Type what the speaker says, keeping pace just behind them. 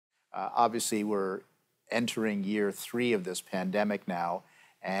Obviously, we're entering year 3 of this pandemic now,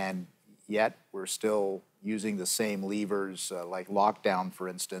 and yet we're still using the same levers like lockdown, for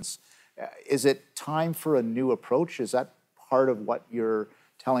instance. Is it time for a new approach? Is that part of what you're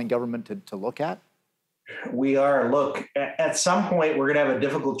telling government to look at? We are. Look, at some point, we're going to have a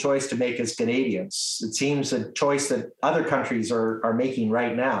difficult choice to make as Canadians. It seems a choice that other countries are making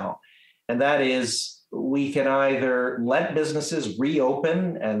right now. And that is, we can either let businesses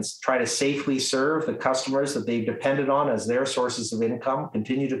reopen and try to safely serve the customers that they've depended on as their sources of income,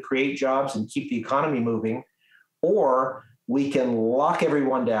 continue to create jobs and keep the economy moving, or we can lock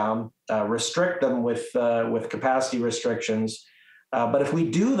everyone down, restrict them with capacity restrictions. But if we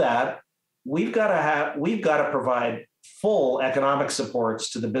do that, we've got to provide full economic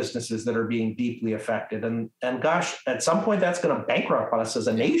supports to the businesses that are being deeply affected. And gosh, at some point that's going to bankrupt us as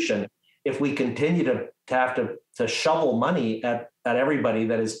a nation if we continue to have to shovel money at everybody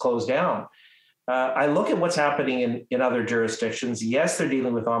that is closed down. I look at what's happening in other jurisdictions. Yes, they're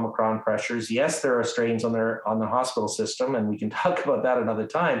dealing with Omicron pressures. Yes, there are strains on the hospital system, and we can talk about that another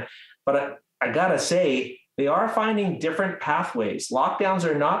time. But I gotta say, they are finding different pathways. Lockdowns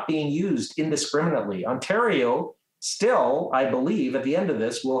are not being used indiscriminately. Ontario still, I believe, at the end of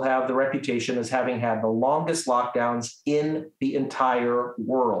this, will have the reputation as having had the longest lockdowns in the entire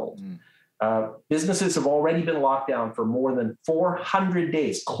world. Businesses have already been locked down for more than 400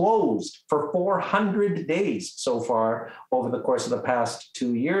 days, closed for 400 days so far over the course of the past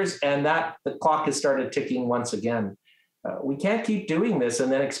 2 years, and that the clock has started ticking once again. We can't keep doing this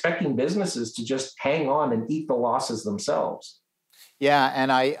and then expecting businesses to just hang on and eat the losses themselves. Yeah,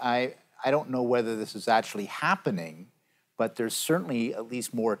 and I don't know whether this is actually happening, but there's certainly at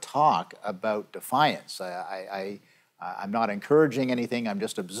least more talk about defiance. I'm not encouraging anything, I'm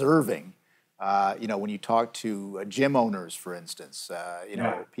just observing. When you talk to gym owners, for instance,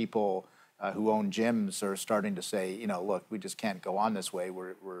 people who own gyms are starting to say, look, we just can't go on this way.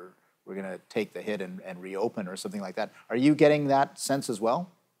 We're going to take the hit and reopen or something like that. Are you getting that sense as well?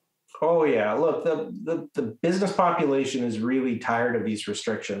 Oh, yeah. Look, the business population is really tired of these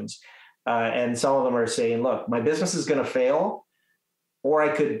restrictions. And some of them are saying, look, my business is going to fail, or I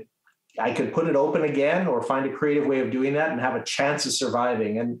could put it open again or find a creative way of doing that and have a chance of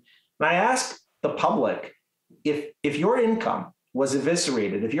surviving. And I ask the public, if your income was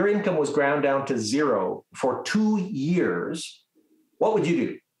eviscerated, if your income was ground down to zero for 2 years, what would you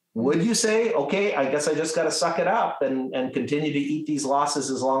do? Would you say, okay, I guess I just got to suck it up and continue to eat these losses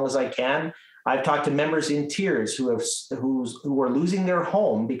as long as I can? I've talked to members in tears who are losing their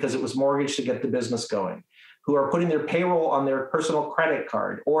home because it was mortgaged to get the business going, who are putting their payroll on their personal credit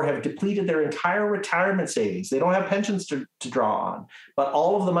card or have depleted their entire retirement savings. They don't have pensions to draw on, but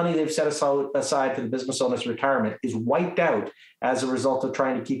all of the money they've set aside for the business owner's retirement is wiped out as a result of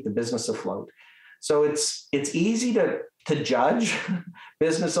trying to keep the business afloat. So it's easy to judge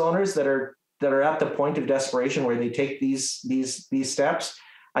business owners that are at the point of desperation where they take these steps.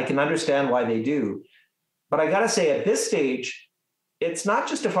 I can understand why they do. But I got to say, at this stage, it's not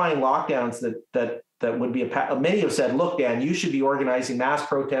just defying lockdowns that would be many have said, look, Dan, you should be organizing mass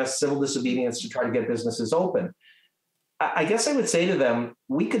protests, civil disobedience to try to get businesses open. I guess I would say to them,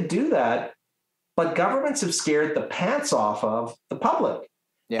 we could do that, but governments have scared the pants off of the public.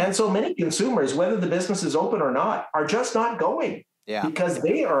 Yeah. And so many consumers, whether the business is open or not, are just not going because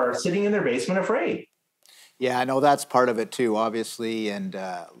they are sitting in their basement afraid. Yeah, I know that's part of it too, obviously. And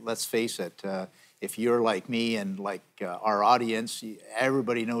let's face it, if you're like me and like our audience,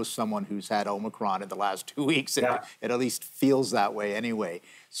 everybody knows someone who's had Omicron in the last 2 weeks. It at least feels that way anyway.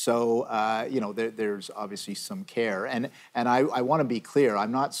 So, there's obviously some care. And I want to be clear.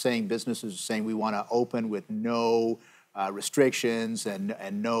 I'm not saying businesses are saying we want to open with no restrictions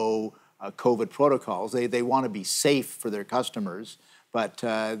and no COVID protocols. They want to be safe for their customers, but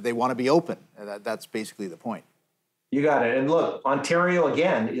they want to be open. That's basically the point. You got it. And look, Ontario,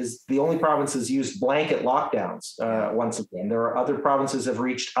 again, is the only province that's used blanket lockdowns once again. There are other provinces that have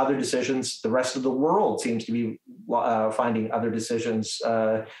reached other decisions. The rest of the world seems to be finding other decisions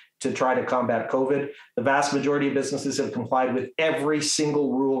to try to combat COVID. The vast majority of businesses have complied with every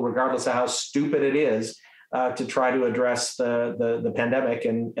single rule, regardless of how stupid it is, to try to address the pandemic.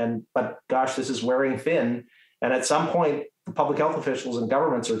 But gosh, this is wearing thin. And at some point, the public health officials and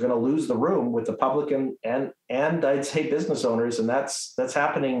governments are going to lose the room with the public and I'd say business owners, and that's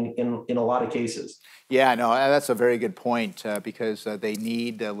happening in a lot of cases. Yeah, no, that's a very good point because they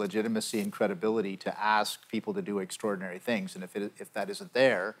need legitimacy and credibility to ask people to do extraordinary things, and if that isn't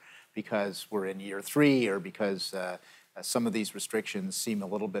there, because we're in year 3 or because some of these restrictions seem a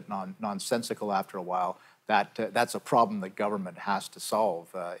little bit nonsensical after a while, that's a problem that government has to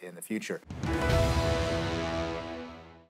solve in the future.